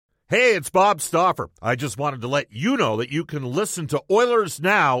Hey, it's Bob Stauffer. I just wanted to let you know that you can listen to Oilers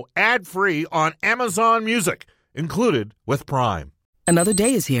Now ad-free on Amazon Music, included with Prime. Another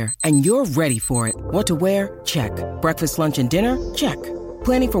day is here, and you're ready for it. What to wear? Check. Breakfast, lunch, and dinner? Check.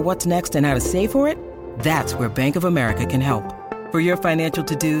 Planning for what's next and how to save for it? That's where Bank of America can help. For your financial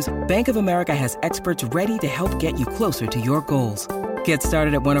to-dos, Bank of America has experts ready to help get you closer to your goals. Get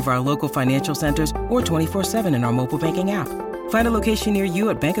started at one of our local financial centers or 24/7 in our mobile banking app. Find a location near you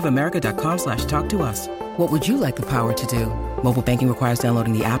at bankofamerica.com/talktous. What would you like the power to do? Mobile banking requires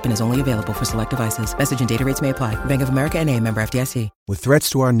downloading the app and is only available for select devices. Message and data rates may apply. Bank of America N.A., member FDIC. With threats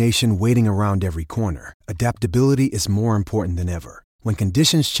to our nation waiting around every corner, adaptability is more important than ever. When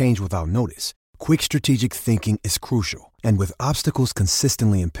conditions change without notice, quick strategic thinking is crucial. And with obstacles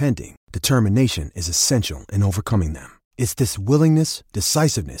consistently impending, determination is essential in overcoming them. It's this willingness,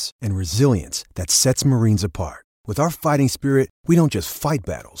 decisiveness, and resilience that sets Marines apart. With our fighting spirit, we don't just fight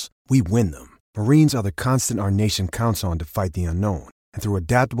battles, we win them. Marines are the constant our nation counts on to fight the unknown. And through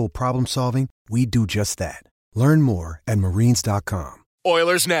adaptable problem solving, we do just that. Learn more at marines.com.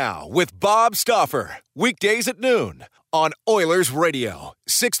 Oilers Now with Bob Stauffer. Weekdays at noon on Oilers Radio,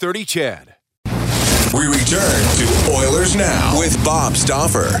 630 CHED. We return to Oilers Now with Bob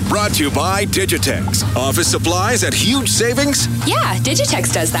Stauffer. Brought to you by Digitex. Office supplies at huge savings? Yeah,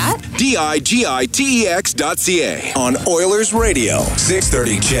 Digitex does that. Digitex.ca on Oilers Radio,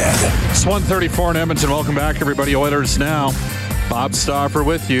 630 CHED. It's 1:34 in Edmonton. Welcome back, everybody. Oilers Now. Bob Stauffer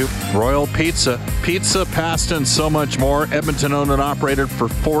with you. Royal Pizza. Pizza, pasta, and so much more. Edmonton owned and operated for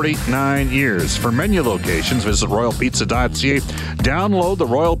 49 years. For menu locations, visit royalpizza.ca. Download the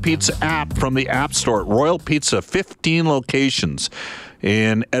Royal Pizza app from the App Store. Royal Pizza, 15 locations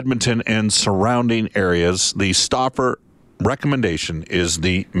in Edmonton and surrounding areas. The Stauffer recommendation is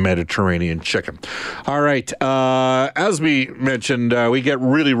the Mediterranean chicken. All right. As we mentioned, we get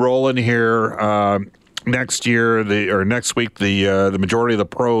really rolling here. Next week, the majority of the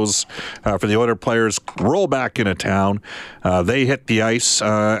pros for the Oilers players roll back into town. They hit the ice,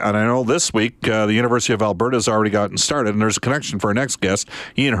 and I know this week the University of Alberta has already gotten started, and there's a connection for our next guest.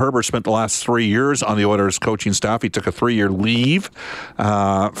 Ian Herbert spent the last 3 years on the Oilers coaching staff. He took a 3-year leave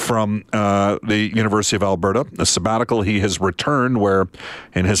from the University of Alberta, a sabbatical. He has returned where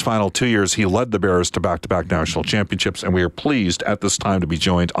in his final 2 years he led the Bears to back-to-back national championships, and we are pleased at this time to be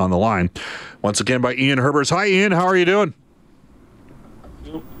joined on the line once again by Ian Herbert. Hi, Ian. How are you doing?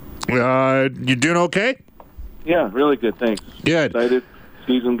 You doing okay? Yeah, really good. Thanks. Good. Excited.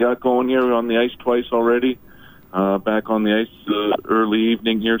 Season got going here. We're on the ice twice already. Back on the ice early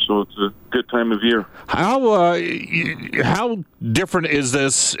evening here, so it's a good time of year. How different is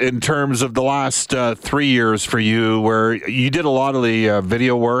this in terms of the last 3 years for you, where you did a lot of the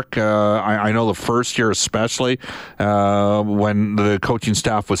video work? I know the first year especially, when the coaching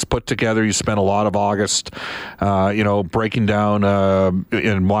staff was put together, you spent a lot of August, breaking down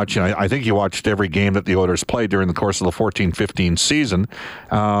and watching. I think you watched every game that the Oilers played during the course of the 14-15 season.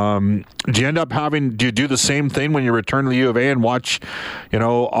 Do you end up do you do the same thing when you return to the U of A and watch,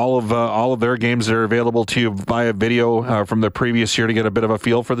 all of their games that are available to you via video from the previous year to get a bit of a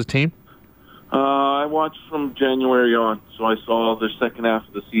feel for the team? I watched from January on, so I saw the second half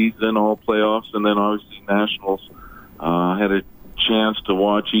of the season, all playoffs, and then obviously nationals. I had a chance to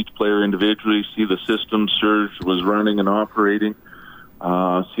watch each player individually, see the system Serge was running and operating,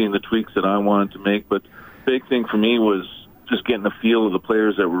 seeing the tweaks that I wanted to make. But big thing for me was just getting a feel of the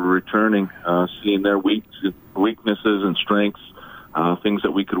players that were returning, seeing their weaknesses and strengths, things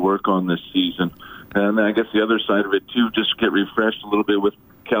that we could work on this season. And I guess the other side of it, too, just get refreshed a little bit with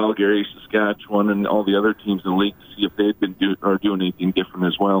Calgary, Saskatchewan, and all the other teams in the league to see if they've been doing anything different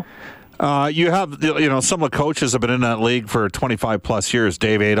as well. You have, some of the coaches have been in that league for 25 plus years.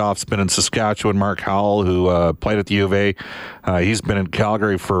 Dave Adolph's been in Saskatchewan. Mark Howell, who played at the U of A, he's been in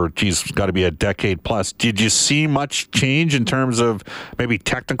Calgary for, got to be a decade plus. Did you see much change in terms of maybe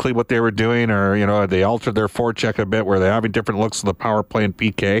technically what they were doing, or they altered their forecheck a bit? Were they having different looks of the power play and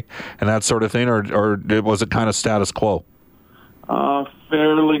PK and that sort of thing, or was it kind of status quo?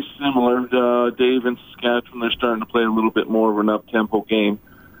 Fairly similar. Dave in Saskatchewan, they're starting to play a little bit more of an up-tempo game.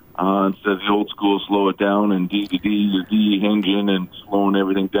 Instead of the old school, slow it down and D engine and slowing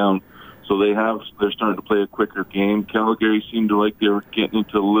everything down. So they're starting to play a quicker game. Calgary seemed to like they were getting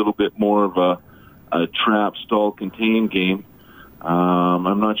into a little bit more of a trap, stall, contain game.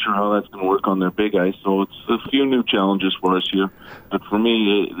 I'm not sure how that's going to work on their big ice, so it's a few new challenges for us here. But for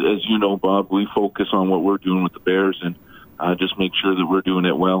me, as you know, Bob, we focus on what we're doing with the Bears and just make sure that we're doing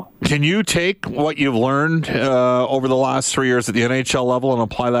it well. Can you take what you've learned over the last 3 years at the NHL level and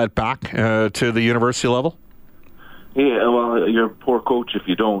apply that back to the university level? Yeah, well, you're a poor coach if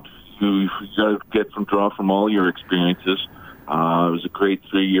you don't. you got to draw from all your experiences. It was a great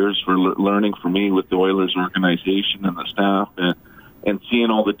 3 years for learning for me with the Oilers organization and the staff, and seeing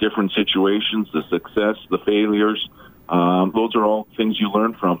all the different situations, the success, the failures. Those are all things you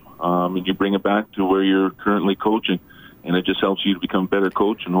learn from, and you bring it back to where you're currently coaching, and it just helps you to become a better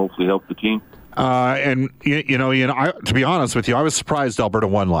coach and hopefully help the team. And to be honest with you, I was surprised Alberta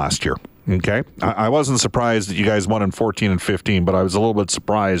won last year. Okay, I wasn't surprised that you guys won in 14 and 15, but I was a little bit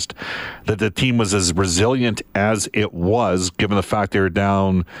surprised that the team was as resilient as it was, given the fact they were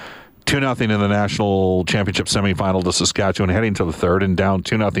down 2-0 in the national championship semifinal to Saskatchewan heading to the third, and down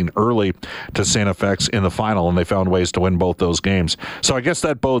 2-0 early to St. FX in the final, and they found ways to win both those games. So I guess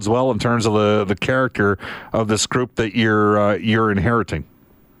that bodes well in terms of the character of this group that you're inheriting.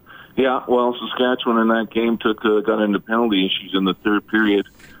 Yeah, well, Saskatchewan in that game got into penalty issues in the third period,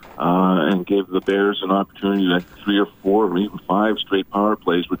 and gave the Bears an opportunity to 3 or 4 or even 5 straight power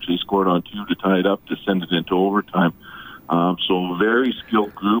plays, which they scored on 2 to tie it up to send it into overtime. So very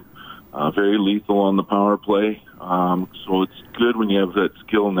skilled group, very lethal on the power play. So it's good when you have that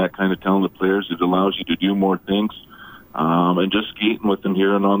skill and that kind of talented players. It allows you to do more things. And just skating with them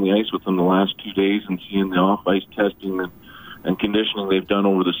here and on the ice with them the last 2 days and seeing the off-ice testing and conditioning they've done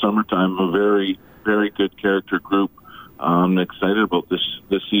over the summertime, a very, very good character group. I'm excited about this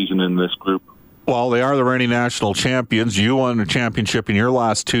season in this group. Well, they are the reigning national champions. You won a championship in your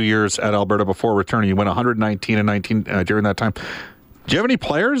last 2 years at Alberta before returning. You went 119 and 19 during that time. Do you have any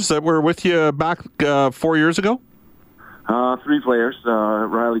players that were with you back 4 years ago? 3 players,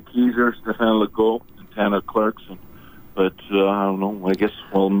 Riley Keyser, Stefan Legault, and Tanner Clarkson. But I don't know, I guess,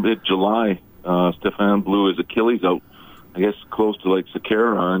 mid-July, Stefan blew his Achilles out. I guess close to like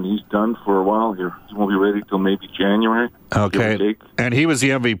Sakara, and he's done for a while here. He won't be ready till maybe January. Okay, and he was the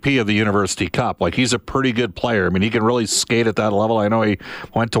MVP of the University Cup. Like, he's a pretty good player. I mean, he can really skate at that level. I know he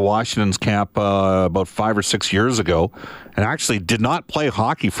went to Washington's camp about 5 or 6 years ago, and actually did not play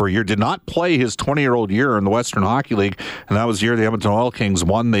hockey for a year, did not play his 20-year-old year in the Western Hockey League, and that was the year the Edmonton Oil Kings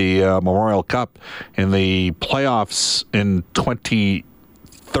won the Memorial Cup in the playoffs in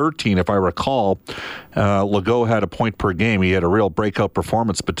 2013, if I recall. Legault had a point per game. He had a real breakout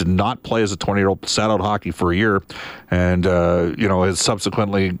performance, but did not play as a 20-year-old, sat out hockey for a year, and has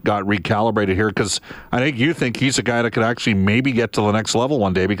subsequently got recalibrated here, because I think he's a guy that could actually maybe get to the next level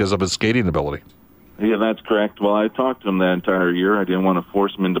one day because of his skating ability. Yeah, that's correct. Well, I talked to him that entire year. I didn't want to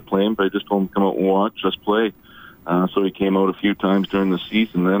force him into playing, but I just told him to come out and watch us play. So he came out a few times during the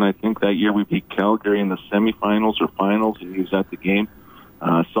season. Then I think that year we beat Calgary in the semifinals or finals, and he was at the game.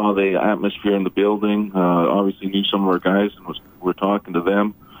 Saw the atmosphere in the building, obviously knew some of our guys and were talking to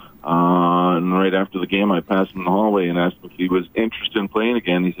them. And right after the game, I passed him in the hallway and asked him if he was interested in playing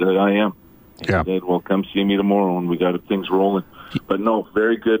again. He said, I am. Yeah. He said, well, come see me tomorrow, and we got things rolling. But no,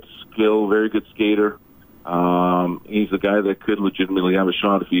 very good skill, very good skater. He's a guy that could legitimately have a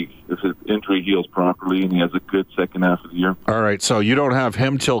shot if his injury heals properly, and he has a good second half of the year. All right, so you don't have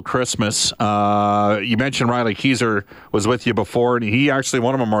him till Christmas. You mentioned Riley Keyser was with you before, and he actually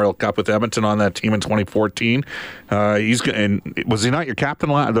won a Memorial Cup with Edmonton on that team in 2014. And was he not your captain,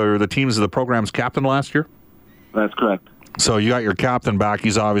 the program's captain last year? That's correct. So you got your captain back.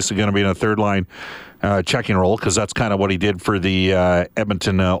 He's obviously going to be in a third-line checking role, because that's kind of what he did for the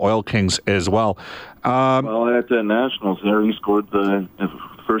Edmonton Oil Kings as well. Well, at the Nationals there, he scored the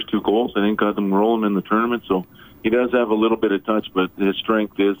first 2 goals. I think got them rolling in the tournament. So he does have a little bit of touch, but his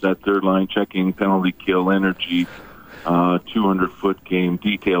strength is that third-line checking, penalty kill, energy, 200-foot game,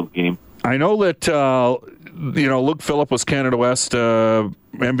 detailed game. I know that Luke Phillip was Canada West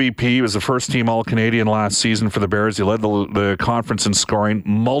MVP. He was the first-team All-Canadian last season for the Bears. He led the conference in scoring.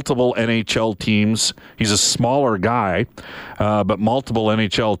 Multiple NHL teams. He's a smaller guy, but multiple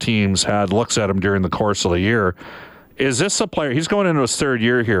NHL teams had looks at him during the course of the year. Is this a player? He's going into his 3rd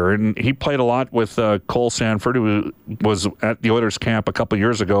year here, and he played a lot with Cole Sanford, who was at the Oilers camp a couple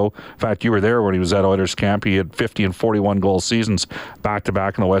years ago. In fact, you were there when he was at Oilers camp. He had 50 and 41 goal seasons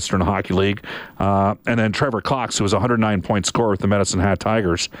back-to-back in the Western Hockey League. And then Trevor Cox, who was a 109-point scorer with the Medicine Hat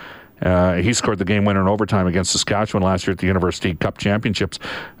Tigers. He scored the game winner in overtime against Saskatchewan last year at the University Cup Championships.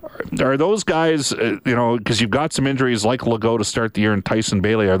 Are those guys, because you've got some injuries like Legault to start the year and Tyson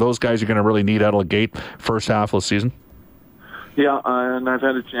Bailey, are those guys you're going to really need out of the gate first half of the season? Yeah, and I've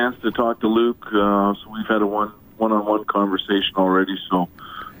had a chance to talk to Luke, so we've had a one-on-one conversation already, so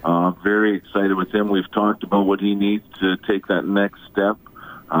very excited with him. We've talked about what he needs to take that next step.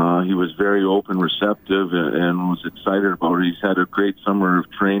 He was very open, receptive, and was excited about it. He's had a great summer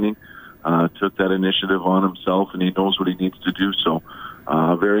of training, took that initiative on himself, and he knows what he needs to do, so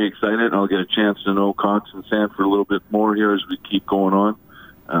very excited. I'll get a chance to know Cox and Sanford a little bit more here as we keep going on.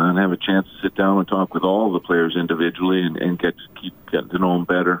 and have a chance to sit down and talk with all the players individually and keep getting to know them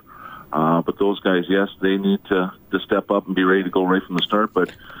better. But those guys, yes, they need to step up and be ready to go right from the start,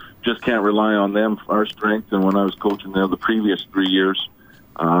 but just can't rely on them. Our strength, and when I was coaching the previous 3 years,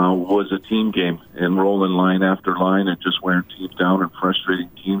 was a team game and rolling line after line and just wearing teams down and frustrating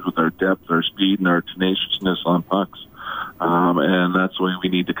teams with our depth, our speed, and our tenaciousness on pucks. And that's the way we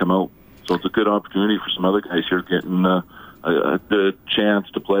need to come out. So it's a good opportunity for some other guys here getting a good chance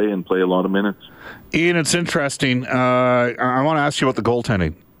to play and play a lot of minutes. Ian, it's interesting. I want to ask you about the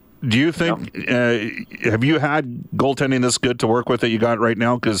goaltending. Do you think, have you had goaltending this good to work with that you got right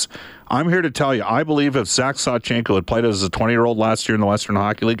now? Because I'm here to tell you, I believe if Zach Sawchenko had played as a 20-year-old last year in the Western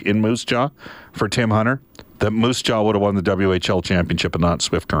Hockey League in Moose Jaw for Tim Hunter, that Moose Jaw would have won the WHL championship and not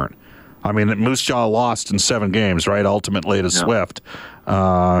Swift Current. I mean, Moose Jaw lost in 7 games, right, ultimately to Swift.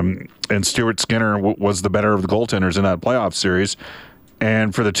 And Stuart Skinner was the better of the goaltenders in that playoff series.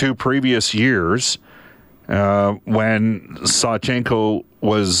 And for the 2 previous years, when Sawchenko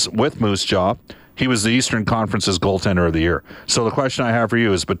was with Moose Jaw, he was the Eastern Conference's goaltender of the year. So the question I have for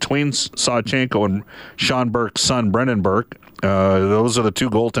you is, between Sawchenko and Sean Burke's son, Brendan Burke, those are the 2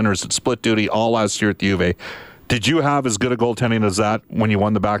 goaltenders that split duty all last year at the U of A. Did you have as good a goaltending as that when you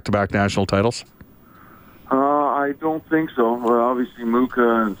won the back-to-back national titles? I don't think so. Well, obviously,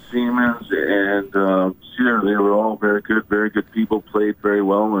 Muka and Siemens and Sear, they were all very good people, played very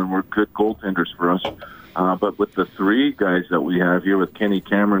well, and were good goaltenders for us. But with the 3 guys that we have here, with Kenny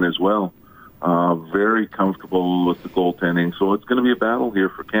Cameron as well, very comfortable with the goaltending. So it's going to be a battle here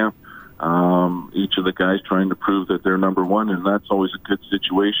for camp. Each of the guys trying to prove that they're number one, and that's always a good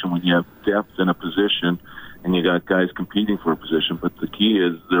situation when you have depth in a position and you got guys competing for a position. But the key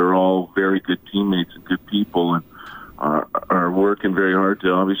is they're all very good teammates and good people, and are working very hard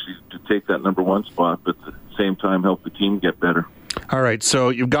to obviously to take that number 1 spot, but at the same time help the team get better. All right, so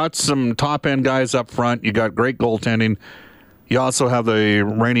you've got some top-end guys up front. You got great goaltending. You also have the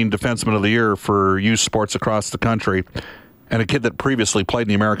reigning defenseman of the year for youth sports across the country, and a kid that previously played in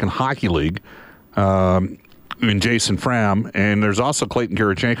the American Hockey League, in Jason Fram. And there's also Clayton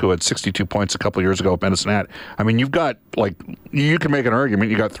Kirichenko, who had 62 points a couple years ago at Medicine Hat. I mean, you've got, you can make an argument.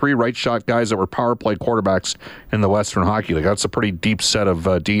 You got 3 right-shot guys that were power play quarterbacks in the Western Hockey League. That's a pretty deep set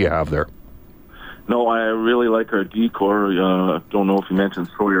of D you have there. No, I really like our D-core. Don't know if you mentioned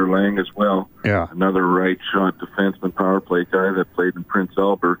Sawyer Lang as well. Yeah. Another right-shot defenseman power play guy that played in Prince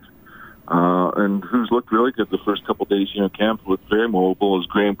Albert. And who's looked really good the first couple of days here in camp, looked very mobile, is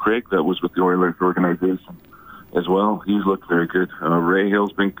Graham Craig that was with the Oilers organization as well. He's looked very good. Ray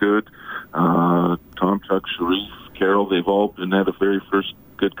Hill's been good. Tom Chuck, Sharif, Carroll, they've all been at a very first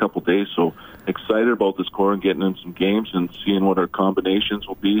good couple of days. So excited about this core and getting in some games and seeing what our combinations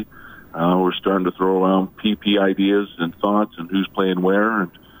will be. We're starting to throw around PP ideas and thoughts and who's playing where,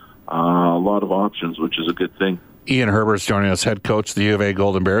 and a lot of options, which is a good thing. Ian Herbert's joining us, head coach of the U of A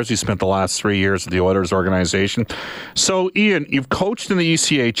Golden Bears. He spent the last 3 years at the Oilers organization. So, Ian, you've coached in the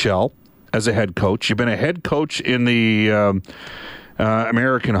ECHL as a head coach. You've been a head coach in the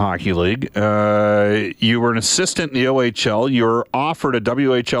American Hockey League. You were an assistant in the OHL. You were offered a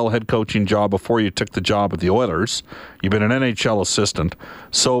WHL head coaching job before you took the job at the Oilers. You've been an NHL assistant.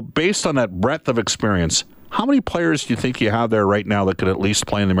 So based on that breadth of experience, how many players do you think you have there right now that could at least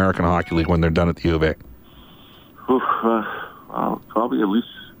play in the American Hockey League when they're done at the U of A? Probably at least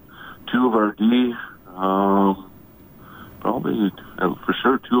 2 of our D. Probably, for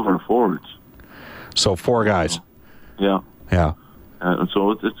sure, 2 of our forwards. So 4 guys. Yeah. Yeah. And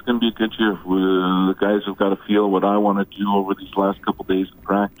so it's going to be a good year. The guys have got to feel what I want to do over these last couple of days of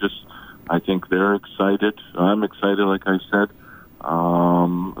practice. I think they're excited. I'm excited, like I said.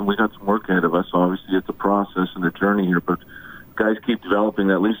 And we got some work ahead of us. Obviously, it's a process and a journey here, but guys keep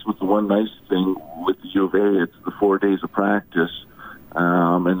developing. At least with the one nice thing with the U of A, it's the 4 days of practice.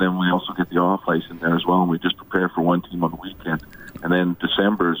 And then we also get the off ice in there as well, and we just prepare for one team on the weekend. And then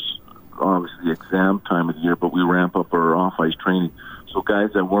December's obviously exam time of the year, but we ramp up our off ice training. So guys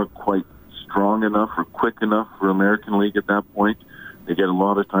that weren't quite strong enough or quick enough for American League at that point, they get a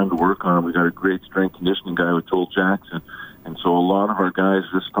lot of time to work on. We got a great strength conditioning guy with Joel Jackson, and so a lot of our guys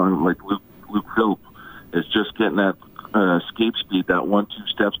this time, like Luke Philp, is just getting that escape speed, that 1-2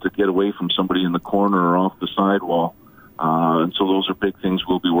 steps to get away from somebody in the corner or off the sidewall. And so those are big things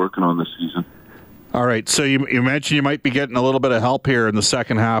we'll be working on this season. All right, so you mentioned you might be getting a little bit of help here in the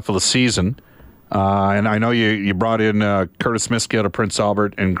second half of the season. And I know you brought in Curtis Miskey out of Prince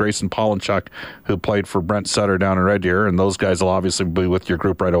Albert and Grayson Pollinchuk, who played for Brent Sutter down in Red Deer, and those guys will obviously be with your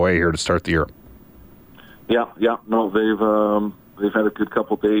group right away here to start the year. Yeah. No, they've had a good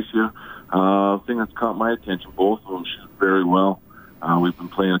couple days here. Thing that's caught my attention, both of them shoot very well. We've been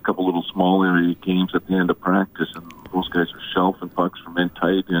playing a couple little small area games at the end of practice, and those guys are shelfing pucks from in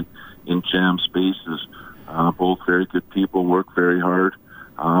tight and in jam spaces. Both very good people, work very hard.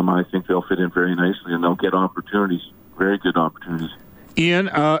 I think they'll fit in very nicely, and they'll get opportunities, very good opportunities. Ian,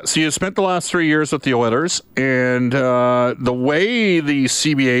 so you spent the last 3 years with the Oilers, and the way the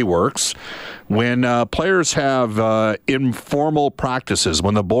CBA works, when players have informal practices,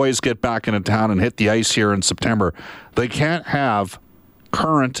 when the boys get back into town and hit the ice here in September, they can't have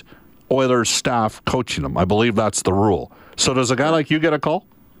current Oilers staff coaching them. I believe that's the rule. So does a guy like you get a call?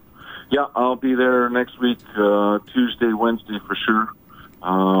 Yeah, I'll be there next week, Tuesday, Wednesday for sure.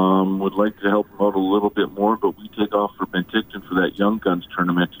 Would like to help them out a little bit more, but we take off for Penticton for that Young Guns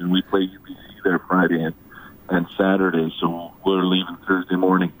tournament, and we play UBC there Friday and Saturday, so we're leaving Thursday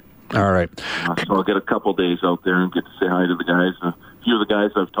morning. All right. So I'll get a couple days out there and get to say hi to the guys. A few of the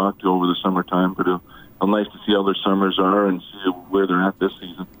guys I've talked to over the summertime, but it's nice to see how their summers are and see where they're at this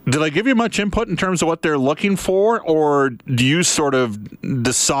season. Did I give you much input in terms of what they're looking for, or do you sort of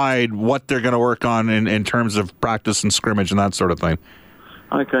decide what they're going to work on in terms of practice and scrimmage and that sort of thing?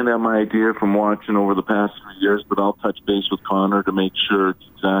 I kind of have my idea from watching over the past 3 years, but I'll touch base with Connor to make sure it's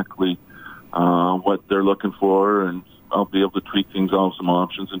exactly what they're looking for, and I'll be able to tweak things out, some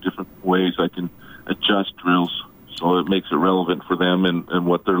options in different ways. I can adjust drills so it makes it relevant for them and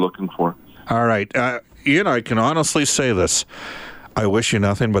what they're looking for. All right. Ian, I can honestly say this. I wish you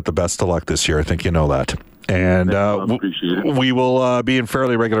nothing but the best of luck this year. I think you know that. And appreciate it. We will be in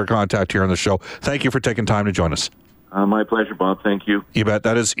fairly regular contact here on the show. Thank you for taking time to join us. My pleasure, Bob. Thank you. You bet.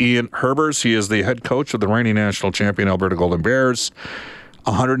 That is Ian Herbers. He is the head coach of the reigning national champion Alberta Golden Bears.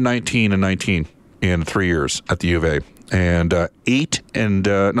 119-19 in 3 years at the U of A. And 7-1.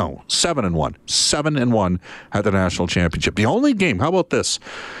 7-1 at the national championship. The only game, how about this?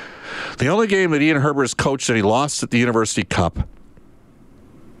 The only game that Ian Herbers coached that he lost at the University Cup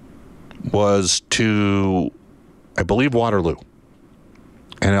was to, I believe, Waterloo.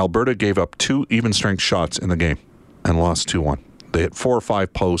 And Alberta gave up 2 even-strength shots in the game and lost 2-1. They hit 4 or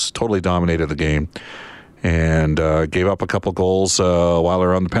 5 posts, totally dominated the game, and gave up a couple goals while they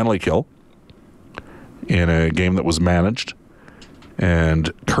were on the penalty kill in a game that was managed.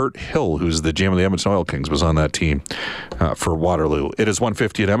 And Kurt Hill, who's the GM of the Edmonton Oil Kings, was on that team for Waterloo. It is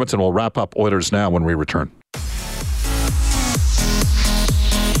 1:50 at Edmonton. We'll wrap up Oilers Now when we return.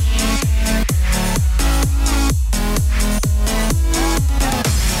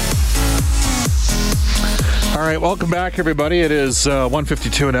 All right, welcome back, everybody. It is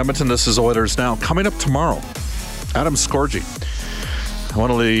 1:52 in Edmonton. This is Oilers Now. Coming up tomorrow, Adam Scorgi,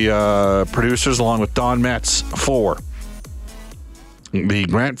 one of the producers, along with Don Metz, for the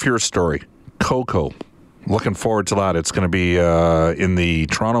Grant Fuhr story, Coco. Looking forward to that. It's going to be in the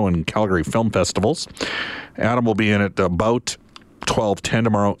Toronto and Calgary Film Festivals. Adam will be in it about 12:10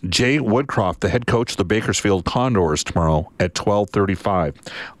 tomorrow. Jay Woodcroft, the head coach of the Bakersfield Condors, tomorrow at 12:35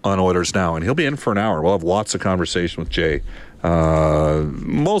 on Oilers Now. And he'll be in for an hour. We'll have lots of conversation with Jay,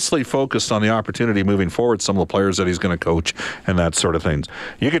 mostly focused on the opportunity moving forward, some of the players that he's going to coach and that sort of things.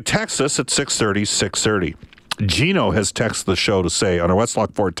 You could text us at 630-630. Gino has texted the show to say on our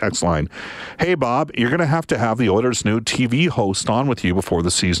Westlock Ford text line, "Hey Bob, you're going to have the Oilers' new TV host on with you before the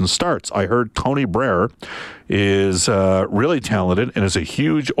season starts. I heard Tony Brer is really talented and is a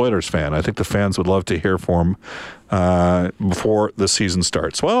huge Oilers fan. I think the fans would love to hear from him before the season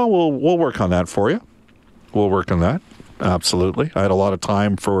starts." Well, we'll work on that for you. We'll work on that. Absolutely. I had a lot of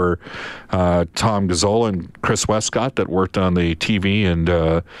time for Tom Gazzola and Chris Westcott that worked on the TV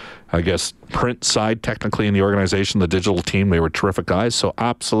and I guess print side technically in the organization, the digital team. They were terrific guys. So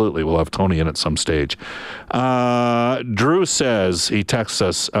absolutely, we'll have Tony in at some stage. Drew says, he texts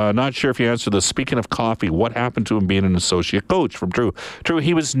us, not sure if you answered this. Speaking of Coffey, what happened to him being an associate coach? From Drew. Drew,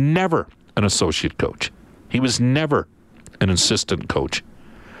 he was never an associate coach. He was never an assistant coach.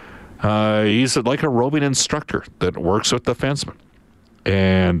 He's like a roving instructor that works with defensemen.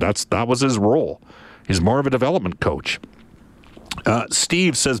 And that was his role. He's more of a development coach.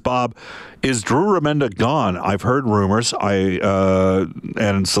 Steve says, Bob, is Drew Remenda gone? I've heard rumors.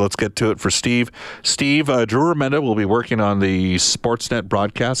 And so let's get to it for Steve. Steve, Drew Remenda will be working on the Sportsnet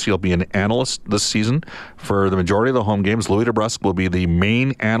broadcast. He'll be an analyst this season for the majority of the home games. Louis DeBrusque will be the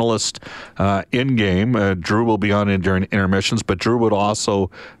main analyst in-game. Drew will be on in during intermissions, but Drew would also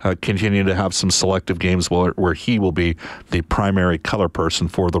continue to have some selective games where he will be the primary color person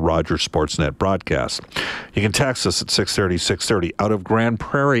for the Rogers Sportsnet broadcast. You can text us at 630-630 out of Grand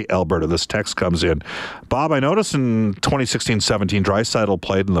Prairie, Alberta. This text comes in. Bob, I noticed in 2016-17, Draisaitl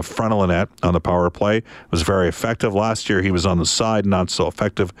played in the front of the net on the power play. Was very effective. Last year, he was on the side, not so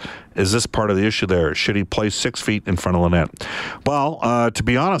effective. Is this part of the issue there? Should he play 6 feet in front of the net? Well, to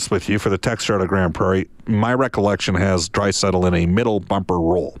be honest with you, for the texter out of Grand Prairie, my recollection has Draisaitl in a middle bumper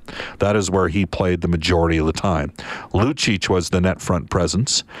role. That is where he played the majority of the time. Lucic was the net front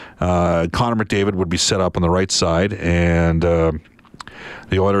presence. Connor McDavid would be set up on the right side, and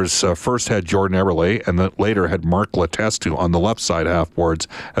the Oilers first had Jordan Eberle and then later had Mark Letestu on the left side half-boards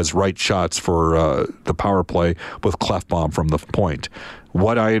as right shots for the power play with Klefbom from the point.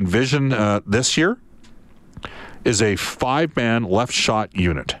 What I envision this year is a 5-man left shot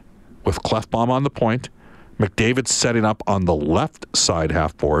unit with Klefbom on the point, McDavid setting up on the left side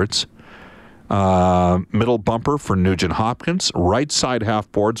half-boards, middle bumper for Nugent Hopkins, right side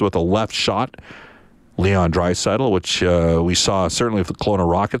half-boards with a left shot, Leon Draisaitl, which we saw certainly with the Kelowna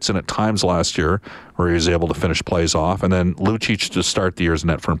Rockets and at times last year where he was able to finish plays off, and then Lucic to start the year's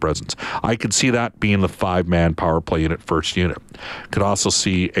net front presence. I could see that being the 5-man power play unit, first unit. Could also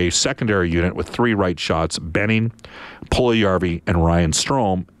see a secondary unit with 3 right shots, Benning, Puljujarvi, and Ryan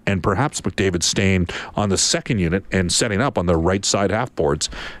Strome, and perhaps McDavid staying on the second unit and setting up on the right side half-boards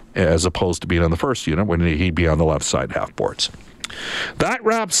as opposed to being on the first unit when he'd be on the left side half-boards. That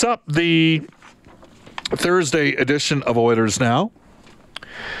wraps up the Thursday edition of Oilers Now.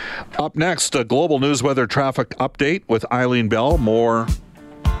 Up next, a global news weather traffic update with Eileen Bell. More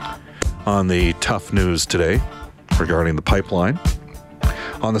on the tough news today regarding the pipeline.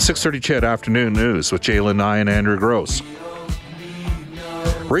 On the 6:30 CHED Afternoon News with Jalen Nye and Andrew Gross.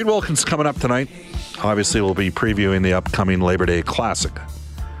 Reed Wilkins coming up tonight. Obviously, we'll be previewing the upcoming Labor Day Classic.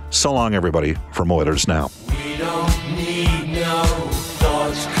 So long, everybody, from Oilers Now. We don't need no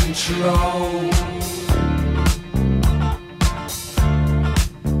thought control.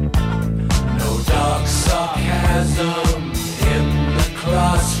 Dark sarcasm in the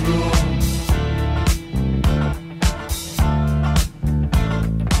classroom.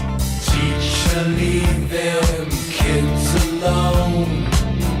 Teacher, leave them kids alone.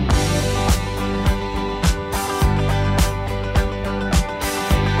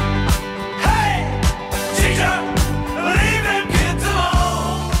 Hey, teacher, leave them kids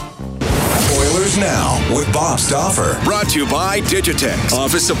alone. Oilers Now with Bob Stauffer. Brought to you by Digitex.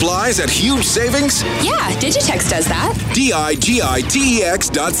 Office supplies at huge savings? Yeah, Digitex does that. digitex.ca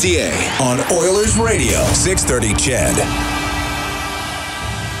on Oilers Radio, 630 CHED.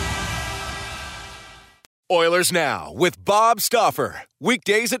 Oilers Now with Bob Stauffer.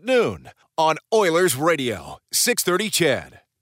 Weekdays at noon on Oilers Radio, 630 CHED.